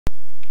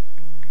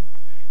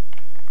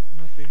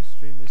big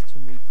dream is to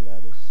meet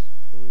Gladys.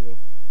 For real.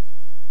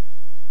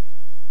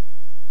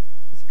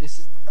 Is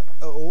it an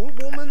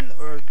old woman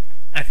or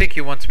I think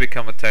you want to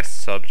become a test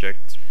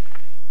subject.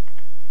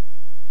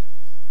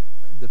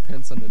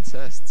 depends on the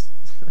test?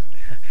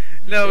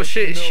 No, If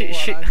you know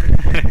what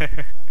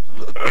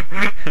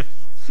I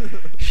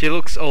mean. she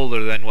looks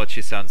older than what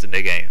she sounds in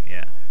the game.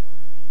 Yeah.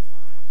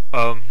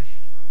 Um.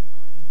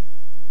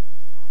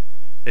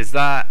 Is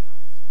that?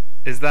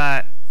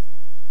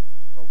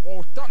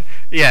 Oh, done.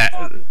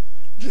 Yeah.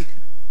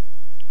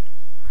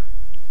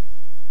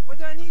 What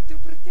do I need to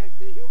protect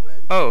the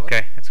human? Oh,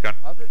 okay. It's gone.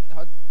 How did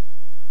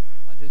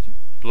you?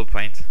 Blue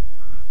paint.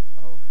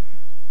 Oh.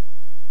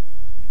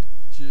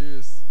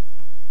 Cheers.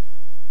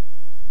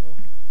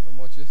 No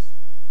more cheers.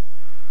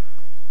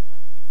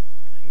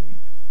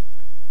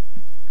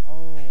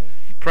 Oh.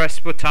 Press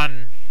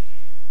button.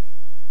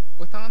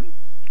 Button?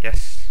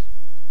 Yes.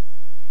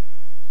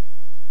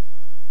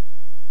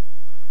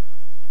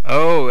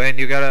 Oh, and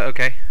you gotta,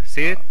 okay,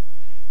 see it?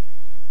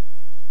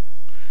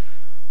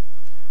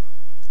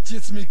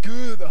 Gets me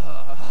good.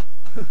 God,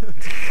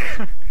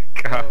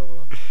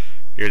 Oh.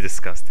 you're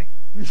disgusting.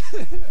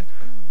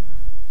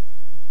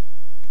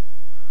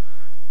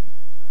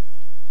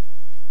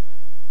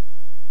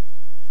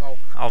 Oh,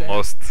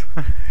 Almost.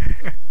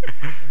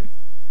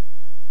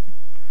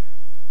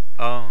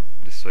 Oh,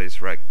 this way is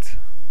wrecked.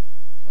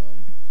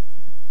 Um,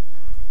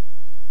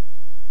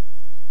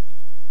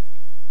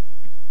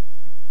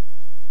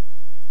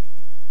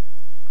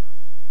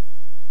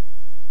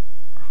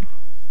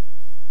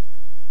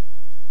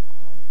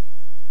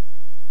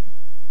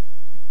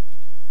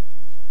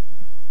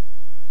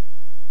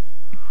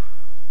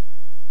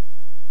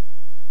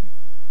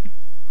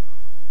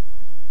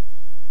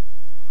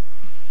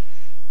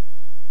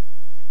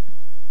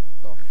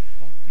 the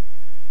fuck?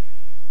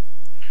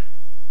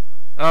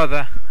 Oh,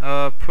 there.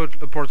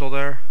 Put a portal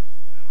there.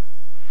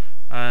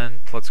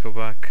 And let's go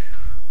back.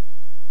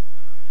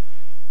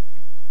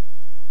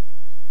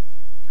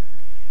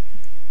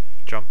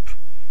 Jump.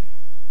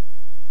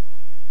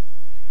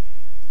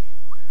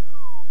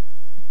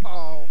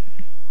 Oh,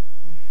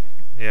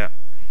 Yeah.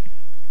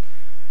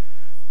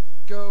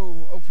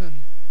 go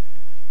open.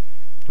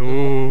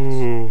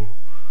 Ooh.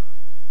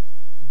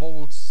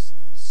 Volts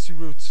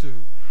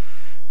 02.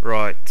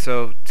 Right,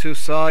 so 2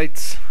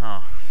 sides.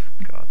 Oh,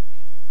 God.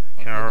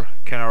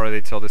 Can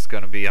already tell this is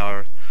gonna be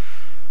hard.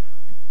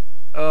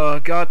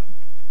 Got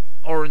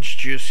orange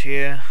juice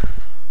here.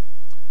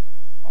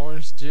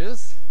 Orange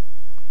juice?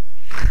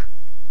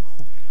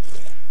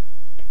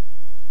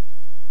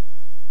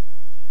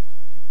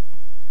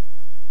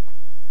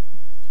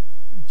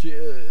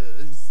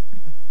 Juice.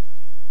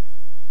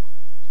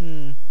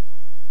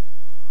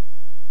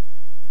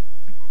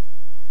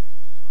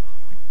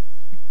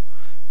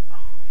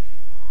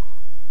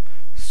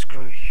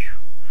 Screw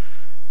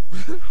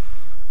you.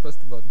 Press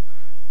the button.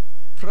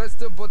 Press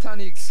the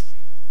botanics.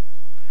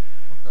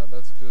 Okay,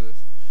 let's do this.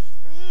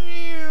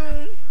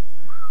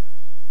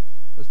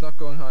 It's not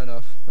going high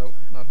enough. Nope,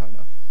 not high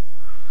enough.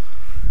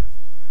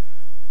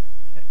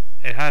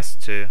 It has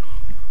to.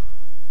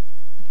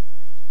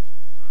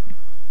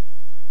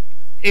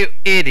 You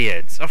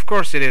idiots! Of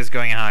course it is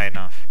going high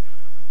enough.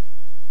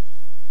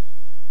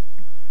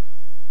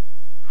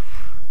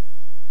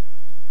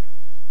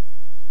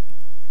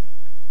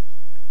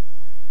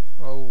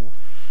 Oh,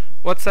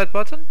 What's that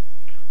button?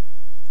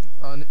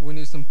 we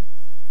need some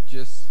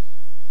juice.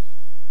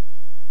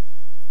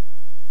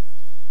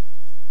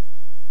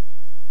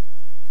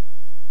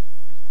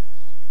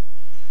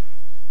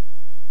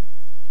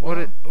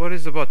 What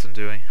is the button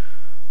doing?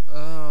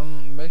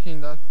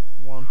 Making that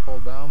one fall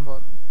down,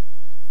 but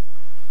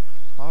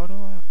how do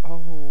I?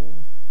 Oh,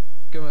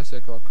 give me a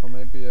sec, or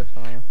maybe if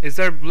I. Is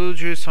there blue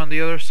juice on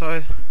the other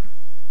side?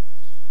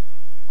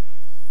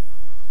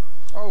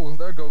 Oh,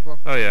 there go clock.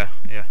 Oh yeah,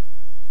 yeah.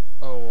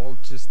 Oh, I'll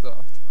just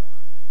start.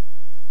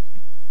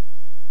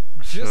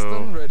 Just So-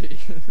 done ready.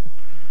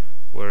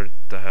 Where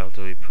the hell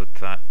do we put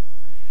that?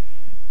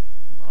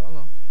 I don't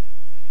know.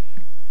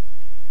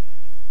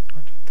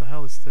 What the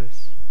hell is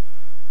this?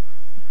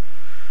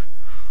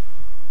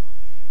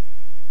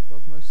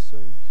 Let me see.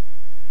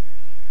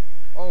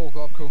 Oh,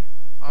 Globku.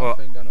 I What?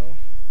 think I know.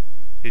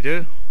 You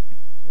do?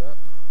 Yeah.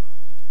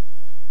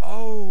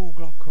 Oh,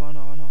 Globku, I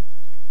know.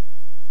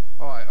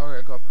 Alright,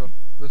 okay, Globku.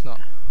 Listen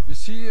up. You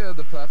see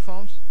the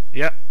platforms?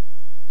 Yeah.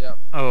 Yeah.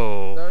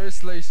 Oh. There is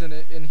slaves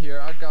in here.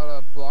 I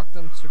gotta block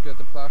them to get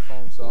the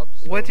platforms up.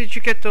 So, Where did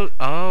you get those?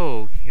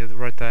 Oh, you're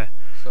right there.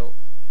 So,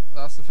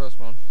 that's the first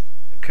one.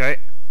 Okay.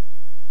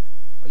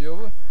 Are you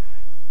over?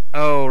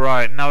 Oh,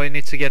 right. Now we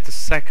need to get the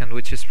second,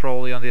 which is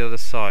probably on the other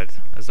side.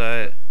 Is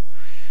that it?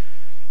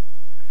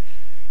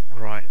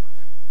 Right.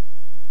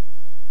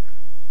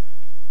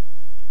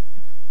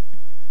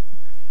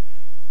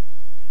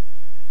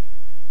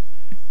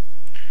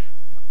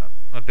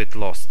 I'm a bit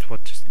lost.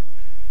 What just...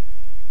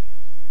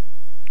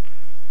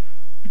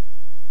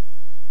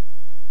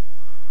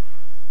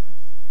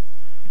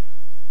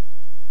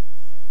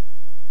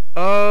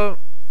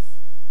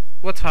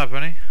 What's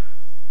happening?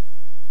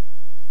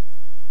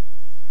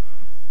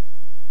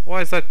 Why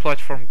is that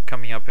platform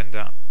coming up and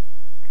down?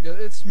 Yeah,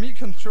 it's me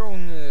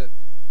controlling it.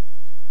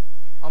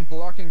 I'm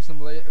blocking some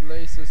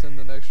lasers in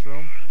the next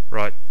room.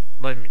 Right,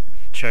 let me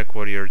check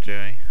what you're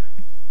doing.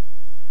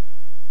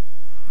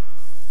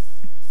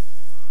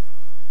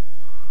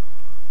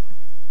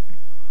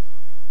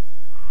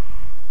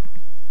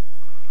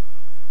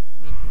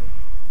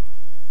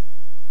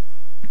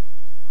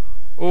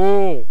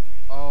 Oh!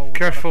 Oh,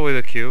 Careful with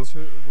the cube.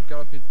 We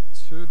gotta be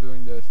two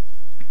doing this.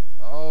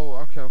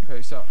 Oh,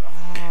 okay, so...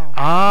 Oh,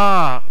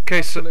 Ah,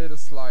 okay, so... calculated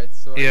slide,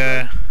 so...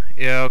 Yeah,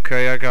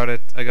 okay, I got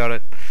it. Go.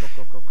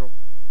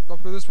 Go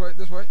this way.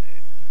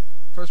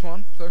 First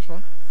one.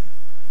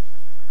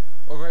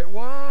 Okay,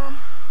 1,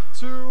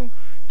 2...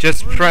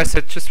 Just 3. press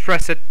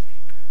it.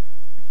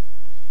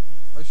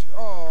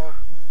 Oh...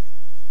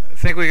 I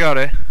think we got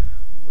it.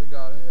 We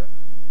got it, yeah.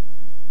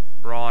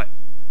 Right.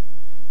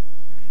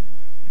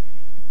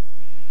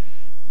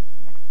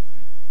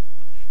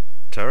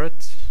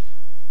 Turrets?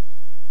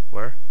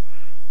 Where?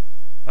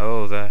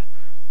 Oh, there.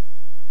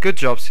 Good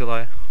job,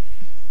 Sylaia.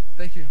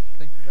 Thank you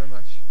very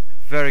much.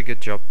 Very good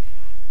job.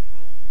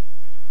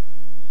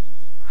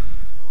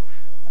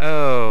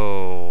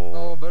 Oh.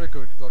 Oh, very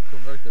good, Globku,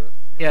 very good.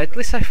 Yeah, at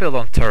least I fell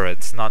on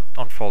turrets, not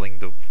on falling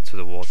to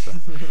the water.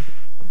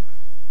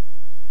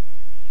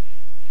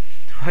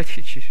 Why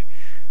did you...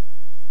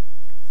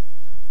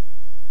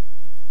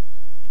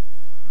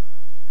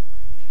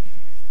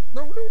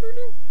 No.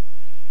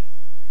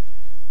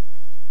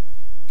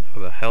 How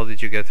the hell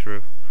did you get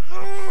through? No,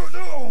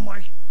 oh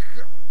my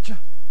god.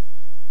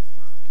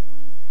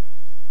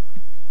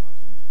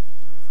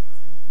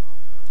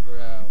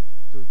 Well,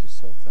 do it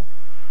yourself then.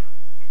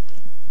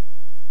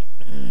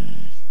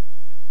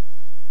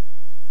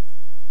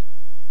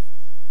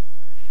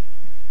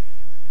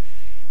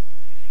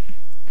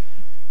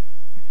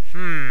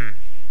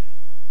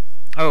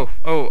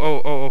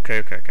 Oh,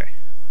 okay.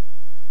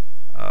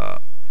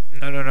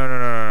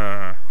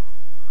 No.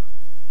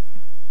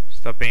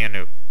 Stop being a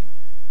noob.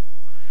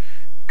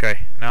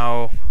 Okay,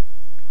 now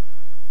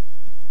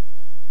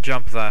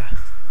jump there.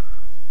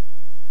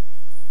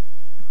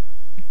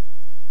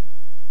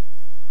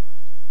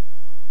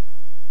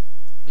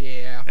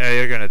 Yeah. Yeah,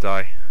 you're gonna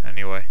die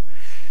anyway.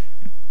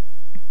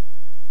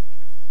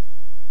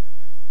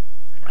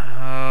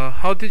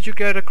 How did you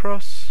get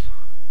across?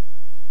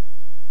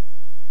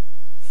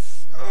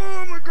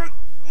 Oh my god.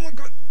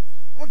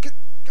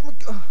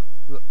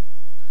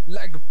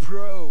 Like a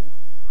pro.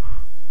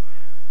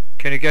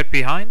 Can you get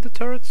behind the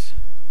turrets?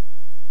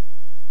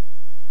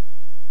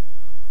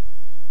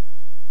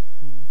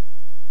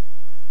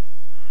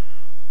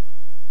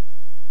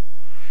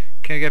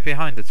 Can you get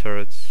behind the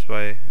turrets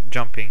by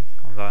jumping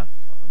on that?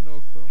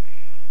 No clue.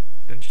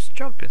 Then just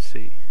jump and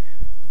see.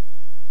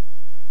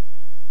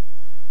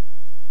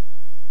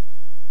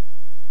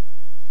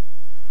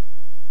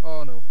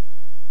 Oh no.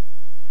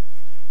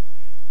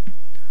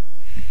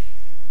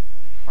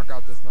 I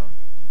got this now.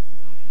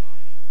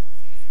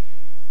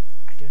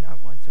 I do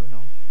not want to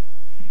know.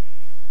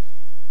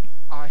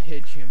 I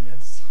hate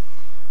humans.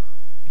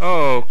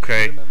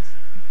 Okay. Humans.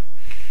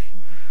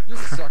 You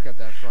suck at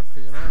that,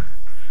 Globku, you know?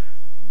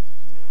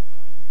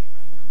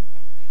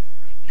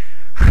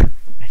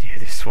 I knew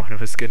this one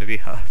was gonna be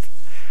hard.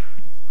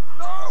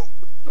 No!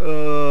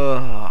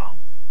 No!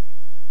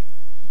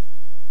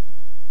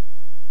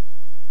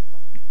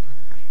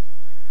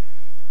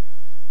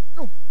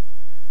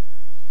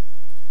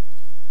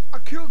 I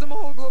killed them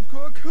all,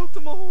 Globku! I killed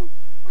them all!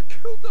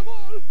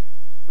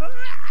 Ah,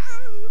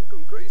 I'm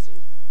going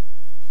crazy!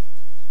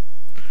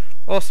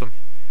 Awesome.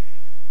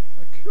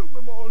 I killed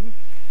them all!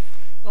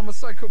 I'm a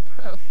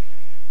psychopath!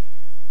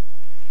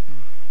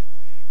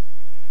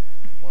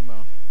 What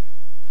now?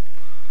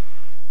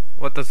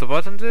 What does the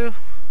button do?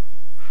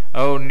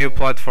 Oh, new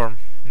platform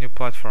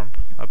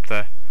up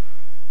there.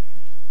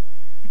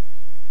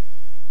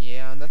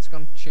 Yeah, and that's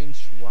gonna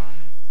change why?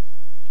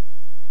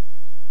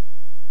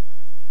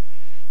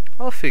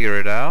 I'll figure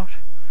it out.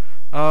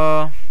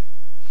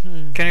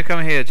 Can you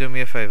come here? Do me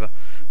a favor.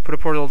 Put a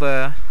portal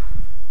there.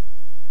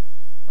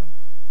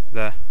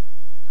 There.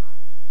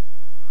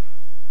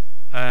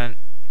 And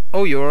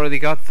oh, you already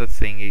got the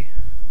thingy.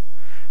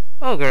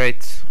 Oh,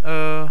 great.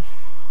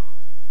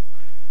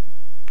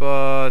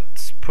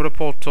 But put a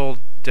portal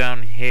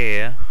down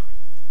here.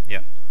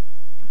 Yeah.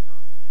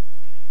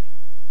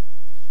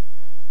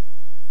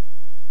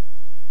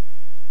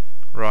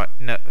 Right.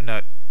 No.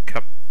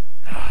 Cup.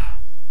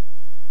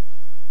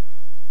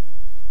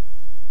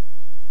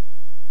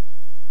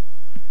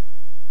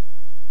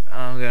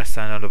 I'm gonna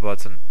stand on the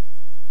button.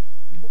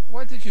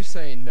 Why did you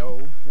say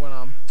no when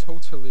I'm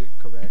totally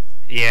correct?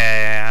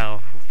 Yeah,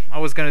 I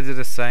was gonna do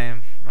the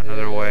same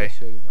another way.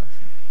 Sure you must.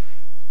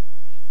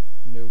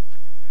 Nope.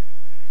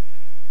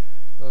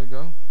 There we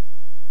go.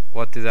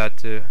 What did that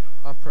do?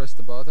 I pressed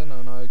the button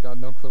and I got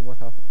no clue what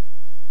happened.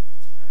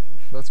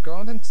 Let's go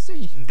out and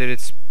see. Did it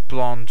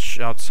splunge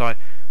outside?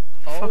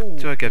 How the fuck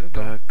do I get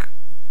back?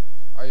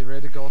 Are you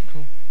ready,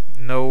 Globku?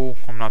 No,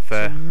 I'm not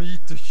there. To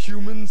meet the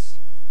humans?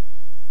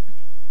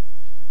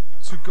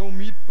 To go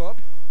meet Bob?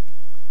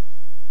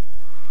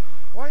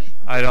 Why?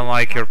 I don't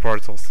like your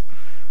portals.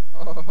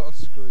 Oh,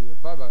 screw you.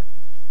 Bye bye.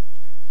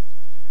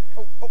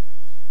 Oh, oh.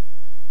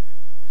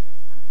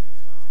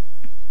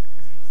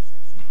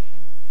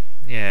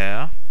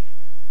 Yeah.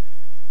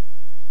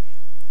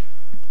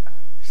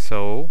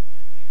 So.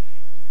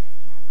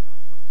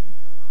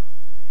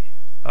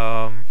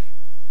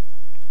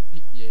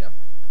 Yeah.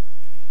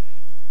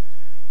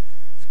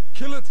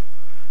 Kill it.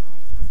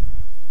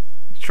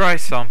 Try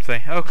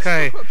something.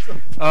 Okay.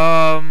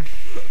 Oh,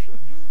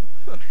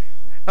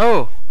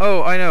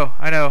 I know.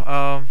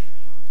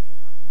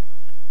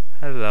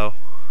 Hello.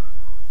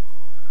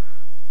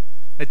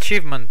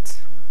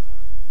 Achievement.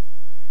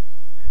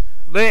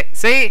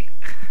 See?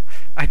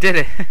 I did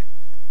it.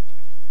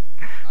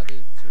 I did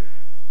it too.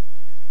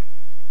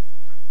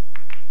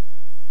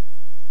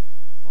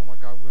 Oh my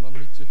god, we're gonna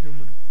meet the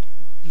human.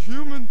 The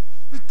human!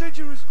 The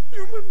dangerous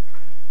human!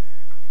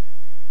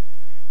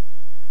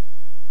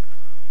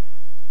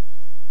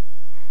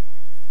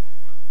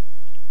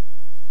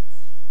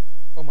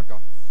 Oh my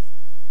god.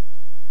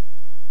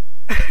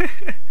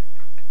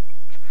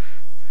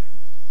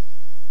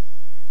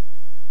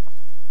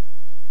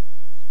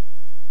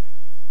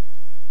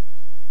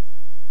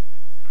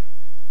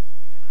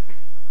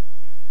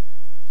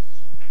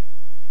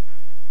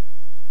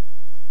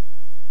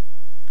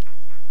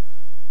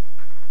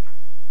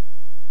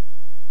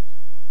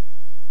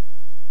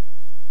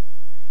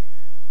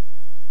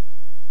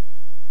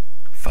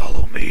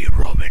 Follow me,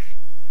 Robin.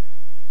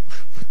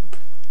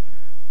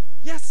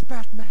 Yes,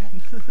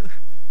 Batman!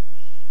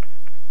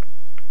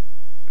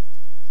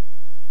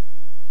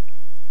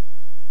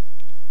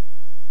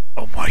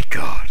 Oh my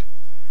god.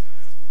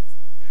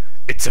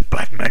 It's a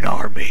Batman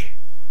army.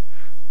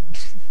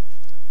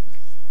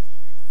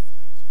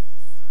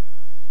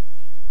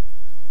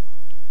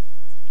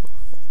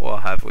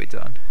 What have we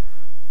done?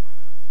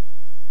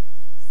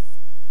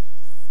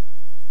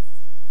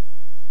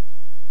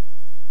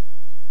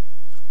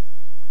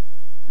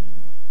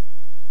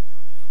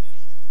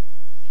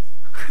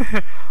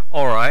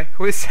 Alright,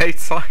 we saved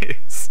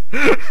science.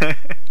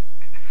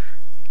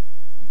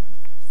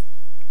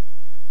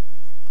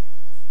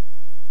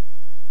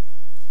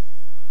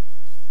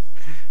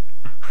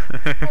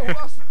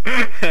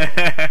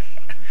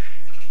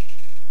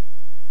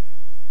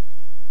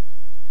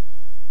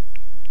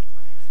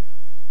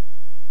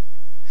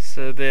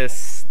 So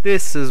this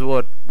is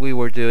what we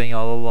were doing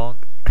all along.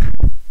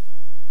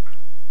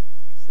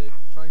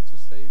 Trying to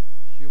save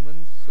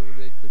humans so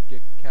they could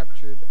get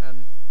captured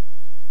and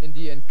in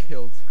the end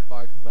killed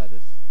by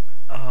Gladys.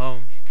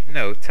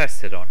 No,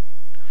 tested on.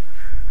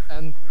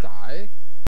 And die?